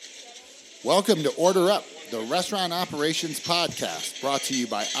Welcome to Order Up, the Restaurant Operations Podcast, brought to you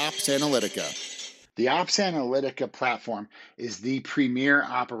by Ops Analytica. The Ops Analytica platform is the premier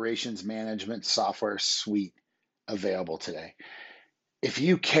operations management software suite available today. If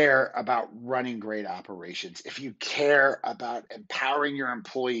you care about running great operations, if you care about empowering your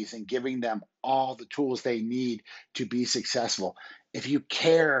employees and giving them all the tools they need to be successful, if you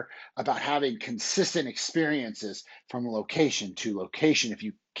care about having consistent experiences from location to location, if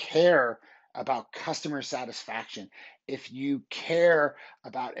you care about customer satisfaction, if you care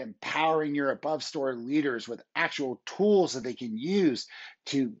about empowering your above store leaders with actual tools that they can use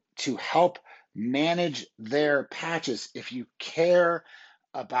to help manage their patches, if you care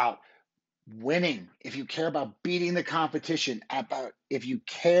about winning, if you care about beating the competition, if you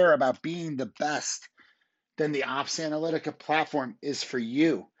care about being the best, then the Ops Analytica platform is for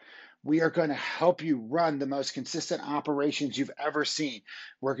you. We are going to help you run the most consistent operations you've ever seen.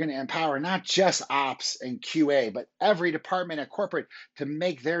 We're going to empower not just ops and QA, but every department at corporate to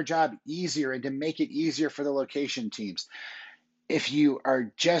make their job easier and to make it easier for the location teams. If you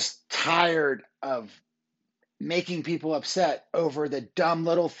are just tired of making people upset over the dumb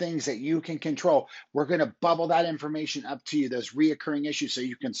little things that you can control, we're going to bubble that information up to you, those reoccurring issues, so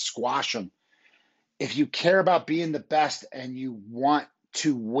you can squash them. If you care about being the best and you want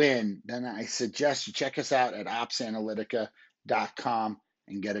to win, then I suggest you check us out at opsanalytica.com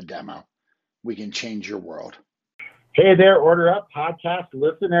and get a demo. We can change your world. Hey there, Order Up podcast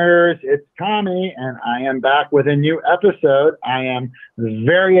listeners. It's Tommy, and I am back with a new episode. I am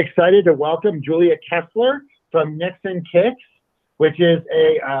very excited to welcome Julia Kessler from Nixon Kicks, which is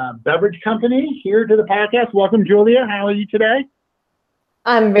a beverage company, here to the podcast. Welcome, Julia. How are you today?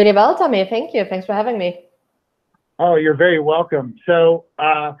 I'm really well, Tommy. Thank you. Thanks for having me. Oh, you're very welcome. So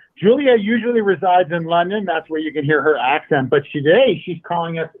Julia usually resides in London. That's where you can hear her accent. But today she's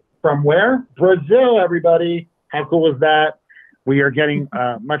calling us from where? Brazil, everybody. How cool is that? We are getting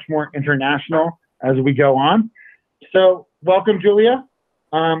much more international as we go on. So welcome, Julia.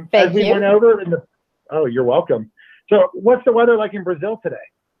 Thank you. Went over oh, you're welcome. So what's the weather like in Brazil today?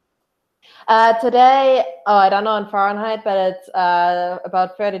 Today, I don't know in Fahrenheit, but it's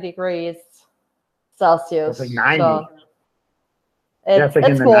about 30 degrees Celsius. It's like 90. So it's like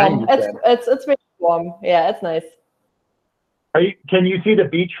it's in the warm. 90s. It's really warm. Yeah, it's nice. Can you see the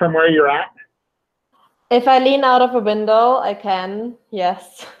beach from where you're at? If I lean out of a window, I can.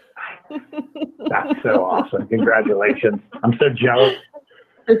 Yes. That's so awesome. Congratulations. I'm so jealous.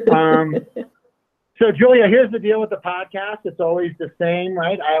 So, Julia, here's the deal with the podcast. It's always the same,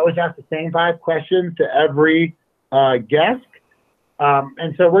 right? I always ask the same 5 questions to every guest.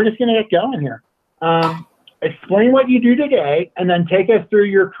 And so we're just going to get going here. Explain what you do today, and then take us through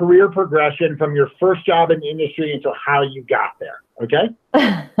your career progression from your first job in the industry until how you got there. Okay?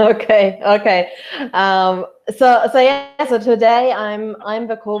 Okay. So today I'm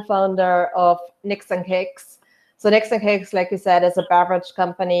the co-founder of Nixon Kicks. So Nixon Kicks, like you said, is a beverage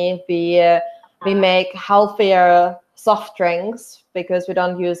company. We make healthier soft drinks because we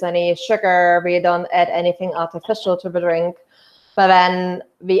don't use any sugar. We don't add anything artificial to the drink. But then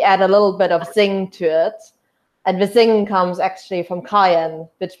we add a little bit of zing to it. And the zing comes actually from cayenne,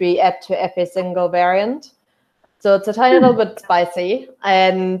 which we add to every single variant. So it's a tiny little bit spicy.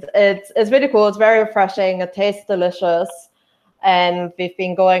 And it's really cool. It's very refreshing. It tastes delicious. And we've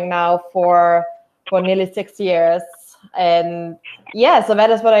been going now for nearly 6 years. And yeah, so that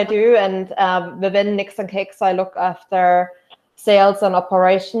is what I do. And within Nixon Kicks, I look after sales and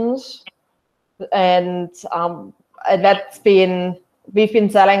operations. And we've been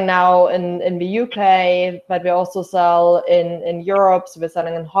selling now in the UK, but we also sell in Europe. So we're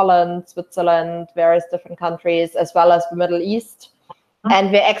selling in Holland, Switzerland, various different countries, as well as the Middle East.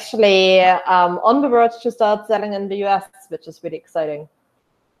 And we're actually on the verge to start selling in the US, which is really exciting.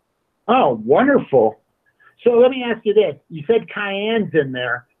 Oh, wonderful. So let me ask you this. You said cayenne's in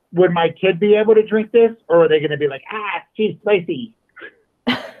there. Would my kid be able to drink this, or are they going to be like, it's too spicy?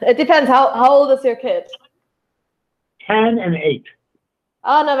 It depends. How old is your kid? 10 and 8.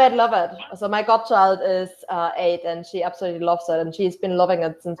 Oh, no, they'd love it. So my godchild is 8, and she absolutely loves it. And she's been loving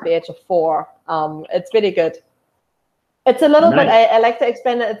it since the age of 4. It's really good. It's a little bit, I like to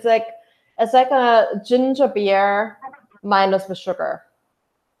explain it. It's like a ginger beer minus the sugar.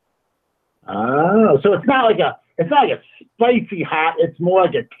 Oh, so it's not like a spicy hot. It's more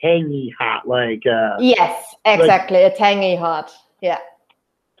like a tangy hot, Yes, exactly, a tangy hot. Yeah.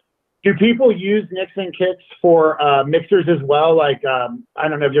 Do people use Nixon Kicks for mixers as well? I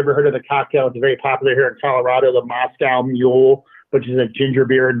don't know if you ever heard of the cocktail. It's very popular here in Colorado, the Moscow Mule, which is a ginger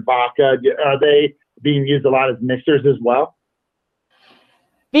beer and vodka. Are they being used a lot as mixers as well?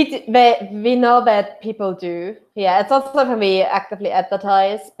 We know that people do. Yeah, it's not something we actively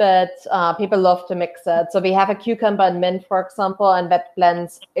advertise, but people love to mix it. So we have a cucumber and mint, for example, and that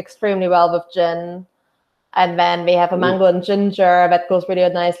blends extremely well with gin. And then we have a mango and ginger that goes really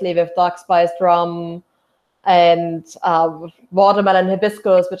nicely with dark spiced rum, and watermelon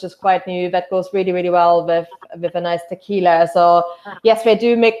hibiscus, which is quite new, that goes really, really well with a nice tequila. So yes, we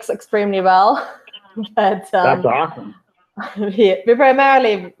do mix extremely well. But That's awesome.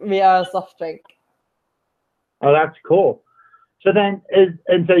 we are a soft drink. Oh, that's cool. So then,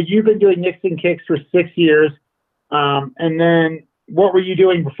 so you've been doing Nicks and Kicks for 6 years, and then what were you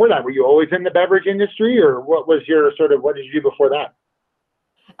doing before that? Were you always in the beverage industry, or what was your what did you do before that?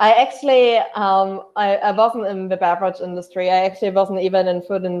 I actually, I wasn't in the beverage industry. I actually wasn't even in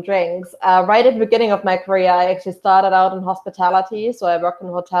food and drinks. Right at the beginning of my career, I actually started out in hospitality. So I worked in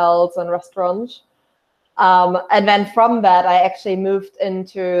hotels and restaurants. And then from that, I actually moved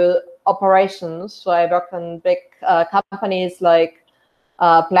into operations. So I worked in big companies like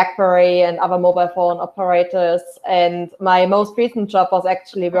BlackBerry and other mobile phone operators. And my most recent job was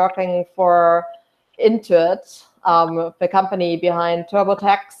actually working for Intuit, the company behind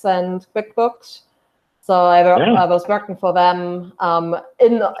TurboTax and QuickBooks. So I was working for them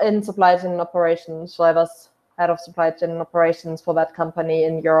in supply chain operations. So I was head of supply chain operations for that company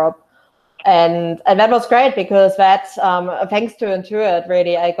in Europe. And that was great because that, thanks to Intuit,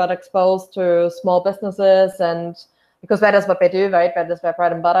 really, I got exposed to small businesses, and because that is what they do, right? That is their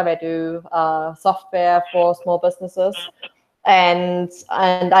bread and butter. They do software for small businesses. And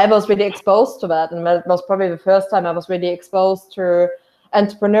I was really exposed to that. And that was probably the first time I was really exposed to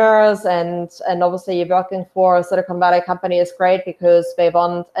entrepreneurs, and obviously working for a Silicon Valley company is great because they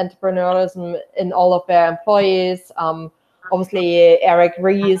want entrepreneurialism in all of their employees. Obviously, Eric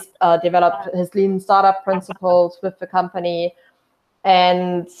Ries developed his lean startup principles with the company.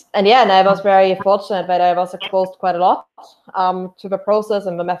 And I was very fortunate that I was exposed quite a lot to the process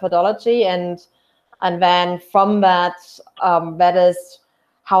and the methodology. And then from that, that is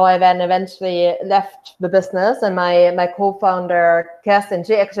how I then eventually left the business. And my co-founder, Kerstin,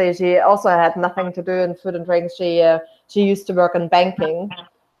 she also had nothing to do in food and drinks. She used to work in banking.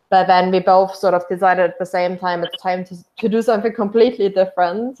 But then we both sort of decided at the same time it's time to do something completely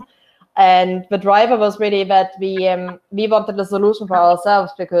different. And the driver was really that we wanted a solution for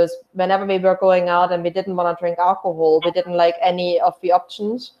ourselves, because whenever we were going out and we didn't want to drink alcohol, we didn't like any of the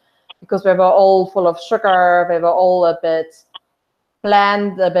options because they were all full of sugar. They were all a bit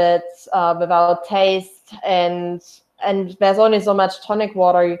bland, a bit without taste. And there's only so much tonic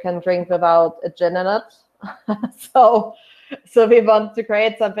water you can drink without a gin in it. So we want to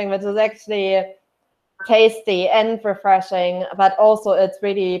create something which is actually tasty and refreshing, but also it's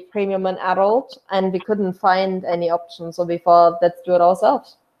really premium and adult, and we couldn't find any options. So we thought, let's do it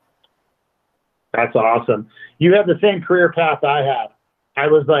ourselves. That's awesome. You have the same career path I have. I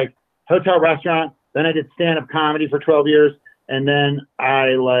was like hotel restaurant, then I did stand-up comedy for 12 years, and then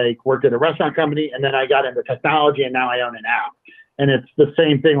I worked at a restaurant company, and then I got into technology, and now I own an app. And it's the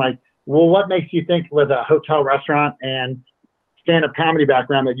same thing. Well, what makes you think with a hotel restaurant and stand-up comedy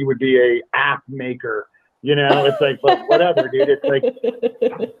background that you would be a app maker? It's but whatever, dude.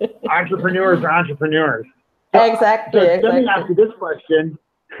 It's entrepreneurs are entrepreneurs. Exactly. Let me ask you this question.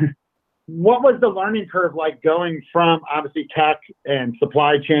 What was the learning curve like going from obviously tech and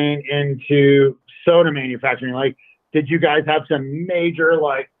supply chain into soda manufacturing? Did you guys have some major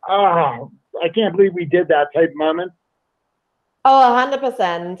oh, I can't believe we did that type moment? Oh,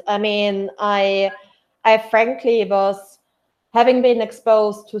 100%. I mean, I frankly was, having been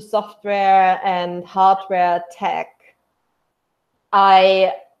exposed to software and hardware tech,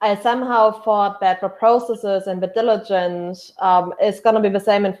 I somehow thought that the processes and the diligence is going to be the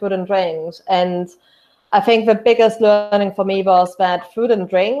same in food and drinks. And I think the biggest learning for me was that food and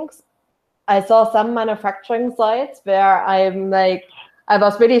drinks, I saw some manufacturing sites where I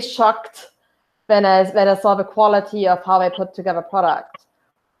was really shocked when I saw the quality of how they put together product,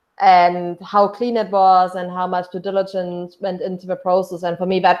 and how clean it was, and how much due diligence went into the process. And for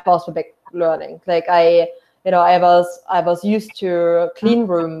me, that was a big learning. I was used to clean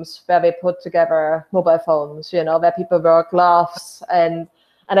rooms where they put together mobile phones, where people wear gloves, and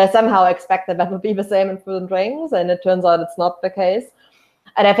I somehow expected that would be the same in food and drinks, and it turns out it's not the case.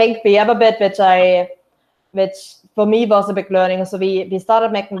 And I think the other bit which for me was a big learning, so we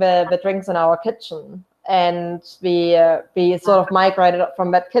started making the drinks in our kitchen. And we sort of migrated from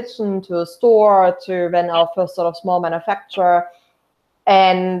that kitchen to a store to then our first sort of small manufacturer.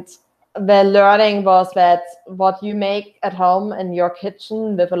 And the learning was that what you make at home in your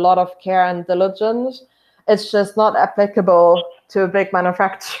kitchen with a lot of care and diligence, it's just not applicable to a big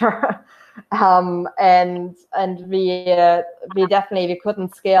manufacturer. And we definitely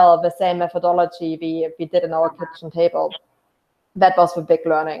couldn't scale the same methodology we did in our kitchen table. That was the big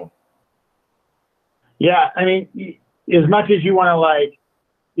learning. Yeah, I mean, as much as you want to like,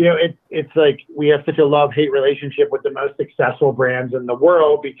 you know, it's like we have such a love-hate relationship with the most successful brands in the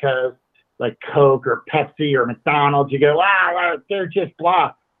world because like Coke or Pepsi or McDonald's, you go, wow, they're just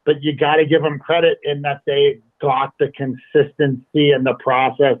blah. But you got to give them credit in that they got the consistency and the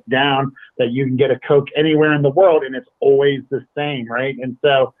process down that you can get a Coke anywhere in the world and it's always the same, right? And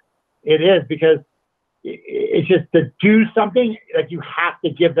so it is, because it's just to do something, like you have to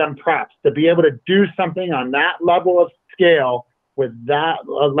give them props to be able to do something on that level of scale with that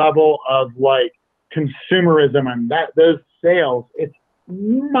level of like consumerism and that those sales. It's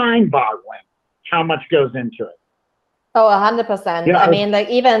mind-boggling how much goes into it. Oh, 100%. Yeah, I mean, like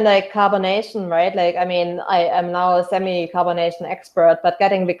even like carbonation, right? Like, I mean, I am now a semi-carbonation expert, but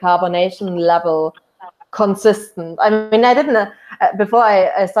getting the carbonation level consistent. I mean, I didn't, before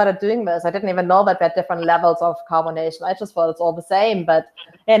I started doing this, I didn't even know that there are different levels of carbonation. I just thought it's all the same, but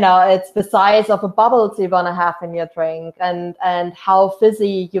you know, it's the size of the bubbles you want to have in your drink and how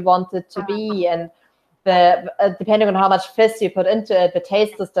fizzy you want it to be. And the depending on how much fizz you put into it, the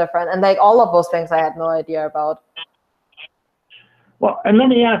taste is different. And like all of those things I had no idea about. Well, and let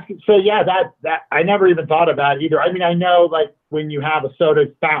me ask, so yeah, that I never even thought about either. I mean, I know like when you have a soda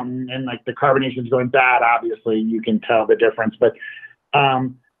fountain and like the carbonation is going bad, obviously you can tell the difference. But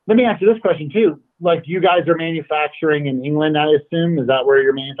let me ask you this question too. Like you guys are manufacturing in England, I assume. Is that where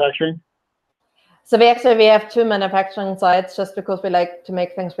you're manufacturing? So we have 2 manufacturing sites just because we like to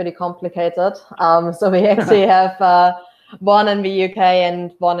make things really complicated. So we actually have one in the UK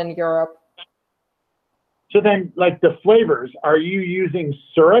and one in Europe. So then, like the flavors, are you using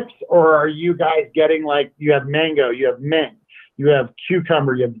syrups or are you guys getting like, you have mango, you have mint, you have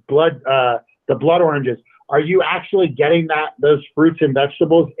cucumber, you have the blood oranges. Are you actually getting those fruits and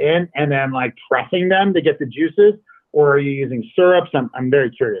vegetables in and then like pressing them to get the juices, or are you using syrups? I'm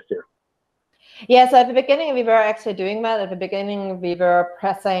very curious here. Yeah, so at the beginning, we were actually doing that. At the beginning, we were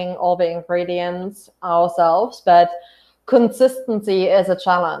pressing all the ingredients ourselves, but consistency is a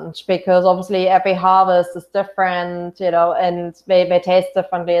challenge because obviously every harvest is different, you know, and they taste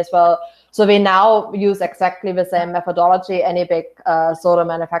differently as well. So we now use exactly the same methodology any big soda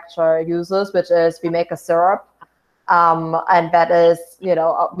manufacturer uses, which is we make a syrup. And that is, you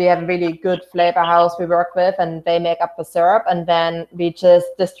know, we have a really good flavor house we work with and they make up the syrup and then we just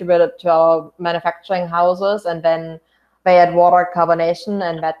distribute it to our manufacturing houses and then they add water, carbonation,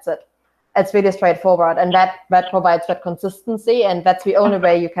 and that's it. It's really straightforward, and that provides that consistency, and that's the only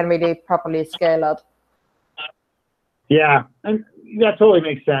way you can really properly scale it. Yeah, and that totally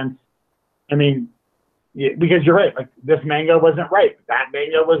makes sense. I mean, because you're right, like this mango wasn't ripe, that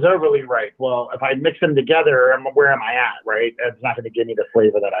mango was overly ripe. Well, if I mix them together, where am I at, right? It's not going to give me the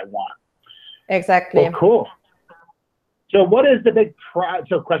flavor that I want. Exactly. Well, cool. So what is the big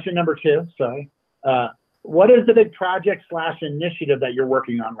so question number 2, sorry. What is the big project / initiative that you're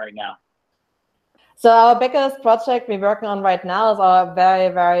working on right now? So our biggest project we're working on right now is our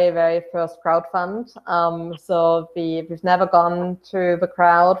very, very, very first crowdfund. So we've never gone to the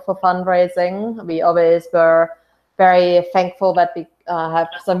crowd for fundraising. We always were very thankful that we have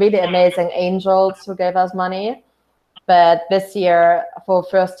some really amazing angels who gave us money. But this year, for the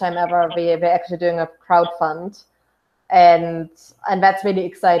first time ever, we're actually doing a crowdfund. And that's really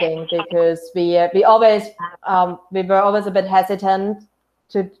exciting because we were always a bit hesitant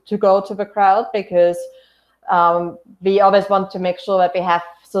to go to the crowd because we always want to make sure that we have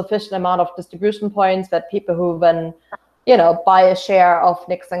sufficient amount of distribution points that people who then, you know, buy a share of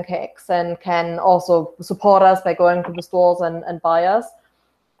Nicks and Cakes and can also support us by going to the stores and buy us.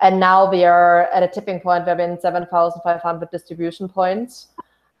 And now we are at a tipping point where we're in 7,500 distribution points.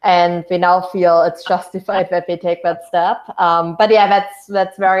 And we now feel it's justified that we take that step. But yeah,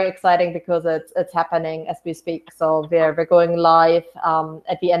 that's very exciting because it's happening as we speak. So we're going live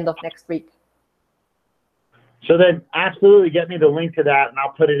at the end of next week. So then absolutely get me the link to that and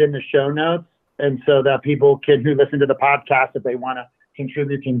I'll put it in the show notes. And so that people who listen to the podcast, if they want to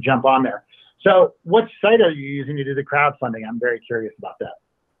contribute, can jump on there. So what site are you using to do the crowdfunding? I'm very curious about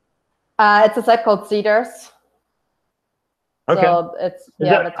that. It's a site called Seedrs. Okay. So that's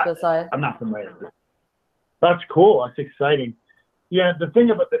the site. I'm not familiar with it. That's cool. That's exciting. Yeah, the thing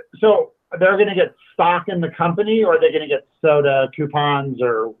about so they're going to get stock in the company, or are they going to get soda coupons,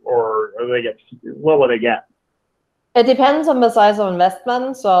 or they get, what will they get? It depends on the size of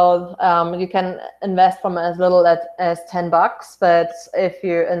investment. So you can invest from as little as $10, but if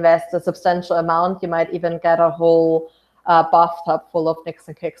you invest a substantial amount, you might even get a whole bathtub full of Nix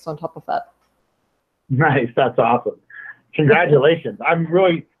and Kix on top of that. Nice. That's awesome. Congratulations.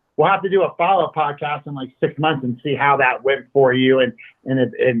 We'll have to do a follow-up podcast in like 6 months and see how that went for you and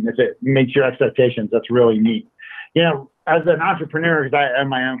if it meets your expectations. That's really neat. You know, as an entrepreneur, because I own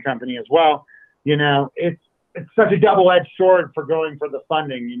my own company as well, you know, it's such a double-edged sword for going for the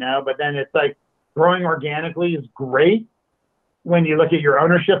funding, you know, but then it's like growing organically is great when you look at your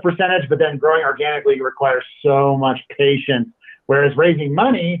ownership percentage, but then growing organically requires so much patience. Whereas raising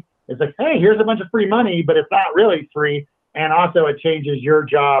money is like, hey, here's a bunch of free money, but it's not really free. And also it changes your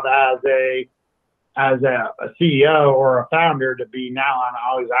job as a CEO or a founder to be now I'm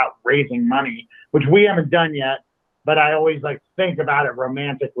always out raising money, which we haven't done yet, but I always like think about it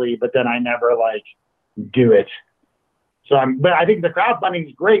romantically, but then I never like do it. But I think the crowdfunding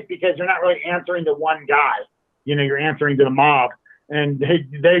is great because you're not really answering to one guy. You know, you're answering to the mob, and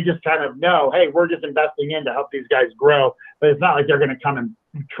they just kind of know, hey, we're just investing in to help these guys grow. But it's not like they're going to come and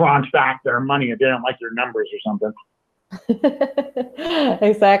tranche back their money if they don't like your numbers or something.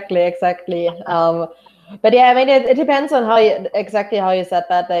 Exactly. But yeah, I mean, it depends on how you said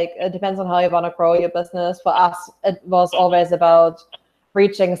that. Like, it depends on how you want to grow your business. For us, it was always about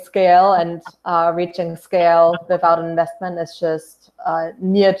reaching scale, and reaching scale without investment is just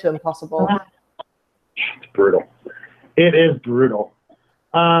near to impossible. It's brutal. It is brutal.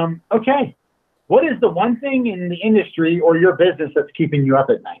 Okay. What is the one thing in the industry or your business that's keeping you up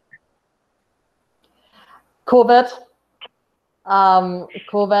at night? COVID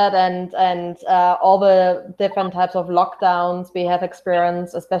and all the different types of lockdowns we have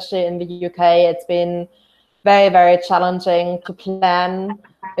experienced, especially in the UK. It's been very, very challenging to plan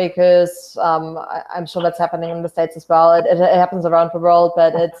because I'm sure that's happening in the States as well. It happens around the world,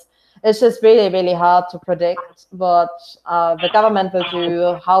 but it's just really, really hard to predict what the government will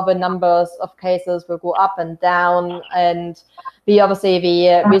do, how the numbers of cases will go up and down. And we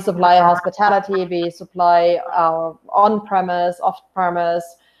supply hospitality, we supply on-premise,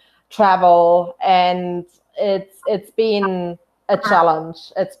 off-premise, travel, and it's been a challenge.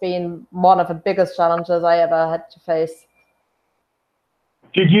 It's been one of the biggest challenges I ever had to face.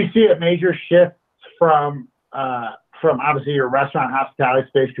 Did you see a major shift from obviously your restaurant hospitality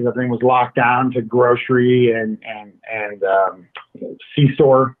space because everything was locked down to grocery and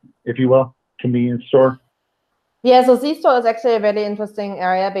C-store, if you will, convenience store? Yeah, so C-store is actually a really interesting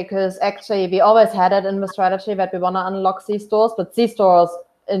area because actually we always had it in the strategy that we want to unlock C-stores, but C-stores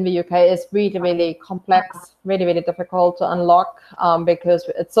in the UK is really, really complex, really, really difficult to unlock because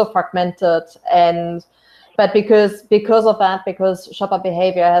it's so fragmented. But because of that, because shopper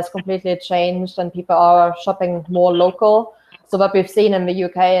behavior has completely changed and people are shopping more local. So what we've seen in the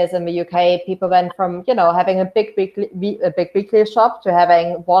UK is in the UK, people went from, you know, having a big weekly shop to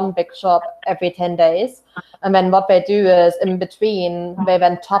having one big shop every 10 days. And then what they do is in between, they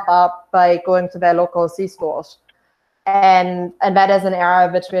then top up by going to their local C-stores. And that is an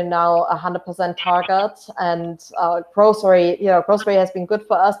area which we're now 100% target. And grocery has been good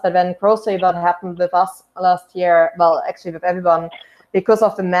for us, but then grocery, what happened with us last year, well, actually with everyone, because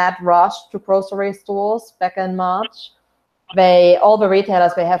of the mad rush to grocery stores back in March, all the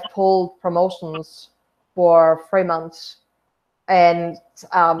retailers, they have pulled promotions for 3 months. And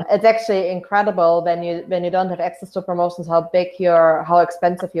it's actually incredible when you don't have access to promotions, how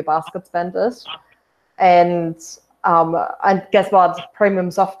expensive your basket spend is. And guess what?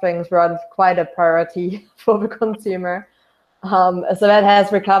 Premium soft drinks were quite a priority for the consumer. So that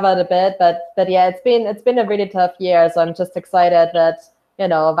has recovered a bit, but yeah, it's been a really tough year. So I'm just excited that, you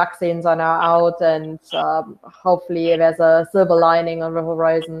know, vaccines are now out and hopefully there's a silver lining on the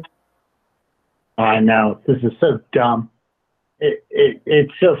horizon. I know, this is so dumb.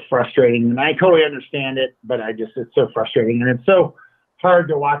 It's so frustrating, and I totally understand it, but it's so frustrating, and it's so hard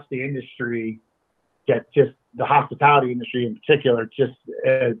to watch the industry get just the hospitality industry in particular just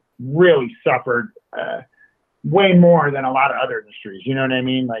really suffered way more than a lot of other industries. You know what I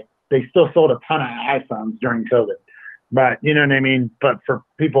mean? Like they still sold a ton of iPhones during COVID, but you know what I mean? But for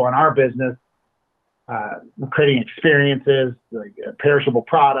people in our business, creating experiences, like perishable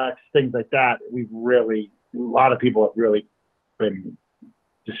products, things like that, a lot of people have really been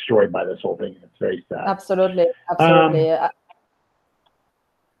destroyed by this whole thing. It's very sad. Absolutely.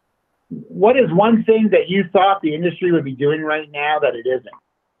 What is one thing that you thought the industry would be doing right now that it isn't?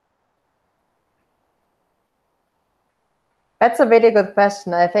 That's a really good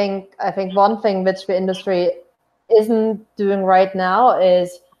question. I think one thing which the industry isn't doing right now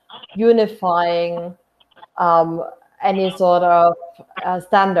is unifying any sort of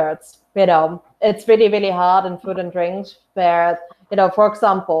standards. You know, it's really, really hard in food and drinks where, you know, for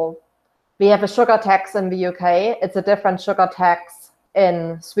example, we have a sugar tax in the UK. It's a different sugar tax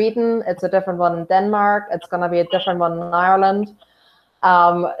in Sweden. It's a different one in Denmark. It's going to be a different one in Ireland.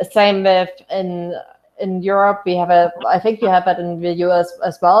 Same with in Europe. We have I think you have it in the US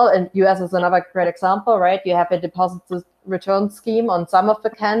as well. And US is another great example, right? You have a deposit return scheme on some of the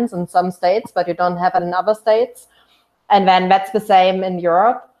cans in some states, but you don't have it in other states. And then that's the same in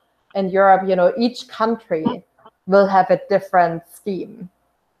Europe. In Europe, each country will have a different scheme.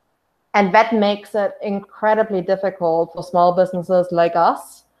 And that makes it incredibly difficult for small businesses like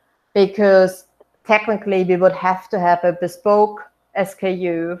us, because technically we would have to have a bespoke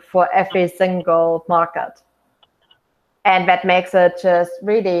SKU for every single market. And that makes it just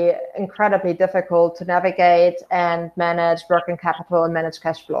really incredibly difficult to navigate and manage working capital and manage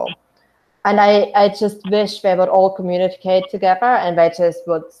cash flow. And I just wish they would all communicate together and they just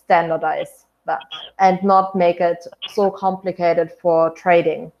would standardize that and not make it so complicated for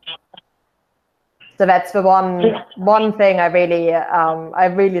trading. So that's the one thing I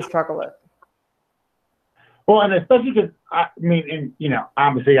really struggle with. Well, and especially because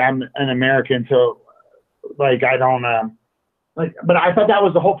obviously I'm an American, so I don't but I thought that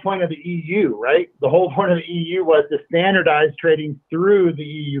was the whole point of the EU, right? The whole point of the EU was to standardize trading through the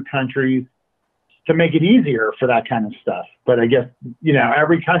EU countries to make it easier for that kind of stuff. But I guess,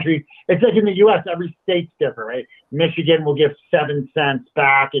 every country, it's like in the US, every state's different, right? Michigan will give 7 cents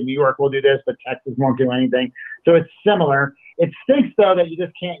back, and New York will do this, but Texas won't do anything. So it's similar. It stinks, though, that you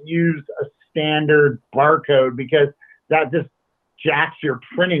just can't use a standard barcode, because that just jacks your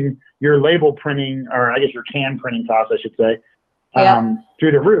label printing, or I guess your can printing costs, I should say,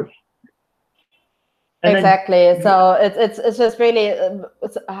 through the roof. And exactly. So it's just really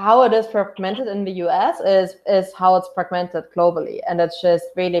how it is fragmented in the US is how it's fragmented globally, and it's just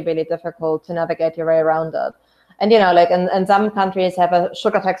really, really difficult to navigate your way around it. And in some countries have a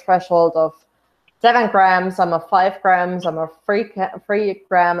sugar tax threshold of 7 grams, some are 5 grams, some are 3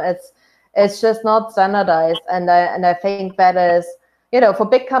 gram. It's just not standardized, and I think that is for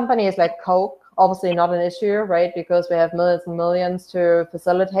big companies like Coke, obviously not an issue, right? Because we have millions and millions to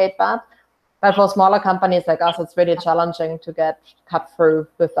facilitate that. But for smaller companies like us, it's really challenging to get cut through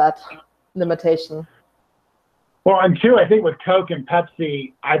with that limitation. Well, and two, I think with Coke and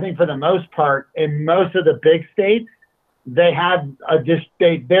Pepsi, I think for the most part, in most of the big states, they have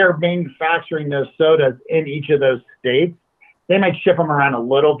they're manufacturing those sodas in each of those states. They might ship them around a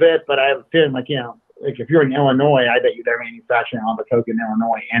little bit, but I have a feeling like if you're in Illinois, I bet you they're manufacturing all the Coke in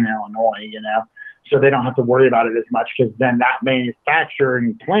Illinois, so they don't have to worry about it as much, because then that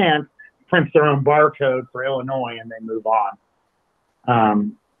manufacturing plant prints their own barcode for Illinois and they move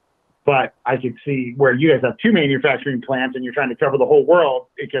on. But I could see where you guys have 2 manufacturing plants and you're trying to cover the whole world,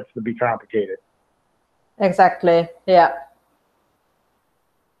 it gets to be complicated. Exactly. Yeah.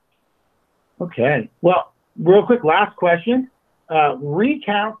 Okay. Well, real quick, last question.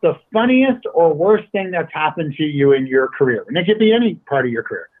 Recount the funniest or worst thing that's happened to you in your career. And it could be any part of your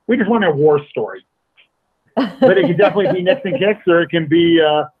career. We just want a war story. But it could definitely be Nicks and Kicks, or it can be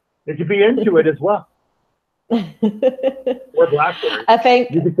Intuit as well. Or BlackBerry. I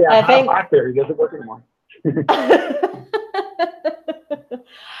think you could say I think BlackBerry doesn't work anymore.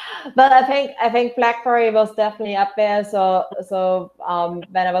 But I think BlackBerry was definitely up there. So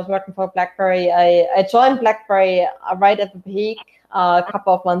when I was working for BlackBerry, I joined BlackBerry right at the peak. A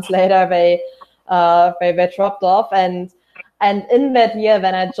couple of months later, they dropped off, and in that year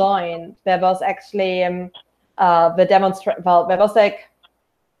when I joined, there was actually there was like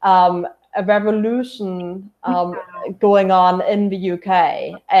a revolution going on in the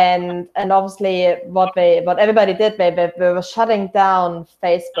UK, and obviously what everybody did, they were shutting down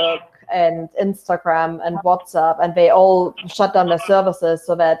Facebook and Instagram and WhatsApp, and they all shut down their services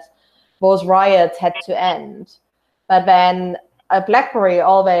so that those riots had to end. But then BlackBerry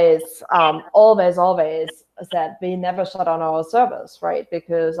always said we never shut down our service, right?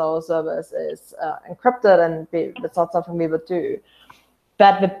 Because our service is encrypted, and it's not something we would do.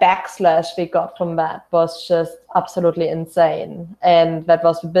 But the backslash we got from that was just absolutely insane. And that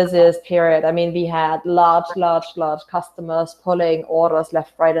was the busiest period. I mean, we had large customers pulling orders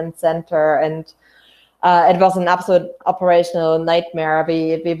left, right, and center. And it was an absolute operational nightmare.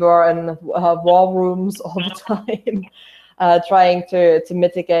 We were in war rooms all the time, trying to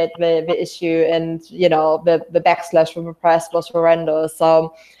mitigate the issue. And, the backslash from the press was horrendous.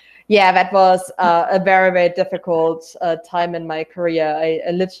 So, yeah, that was a very, very difficult time in my career.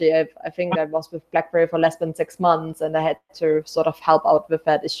 I think I was with BlackBerry for less than 6 months, and I had to sort of help out with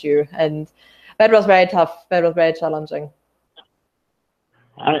that issue. And that was very tough. That was very challenging.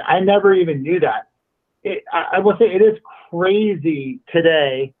 I never even knew that. I will say it is crazy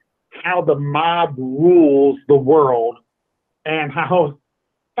today how the mob rules the world and how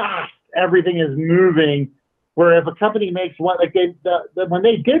fast everything is moving. Where if a company makes what, like when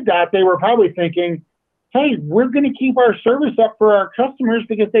they did that, they were probably thinking, hey, we're going to keep our service up for our customers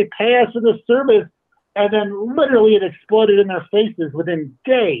because they pay us for the service. And then literally it exploded in their faces within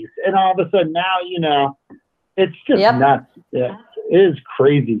days. And all of a sudden now, it's just nuts. Yeah, it is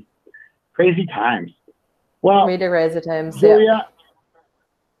crazy. Crazy times. Well, really crazy times. Julia,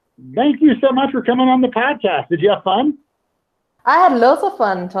 thank you so much for coming on the podcast. Did you have fun? I had lots of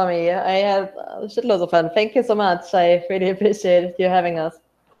fun, Tommy. I had shitloads of fun. Thank you so much. I really appreciate you having us.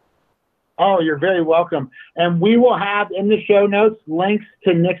 Oh, you're very welcome. And we will have in the show notes links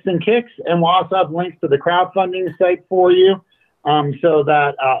to Nicks and Kicks, and we'll also have links to the crowdfunding site for you, so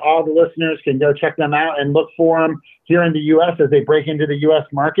that all the listeners can go check them out and look for them here in the U.S. as they break into the U.S.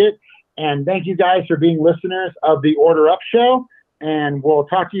 market. And thank you guys for being listeners of the Order Up Show, and we'll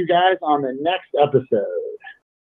talk to you guys on the next episode.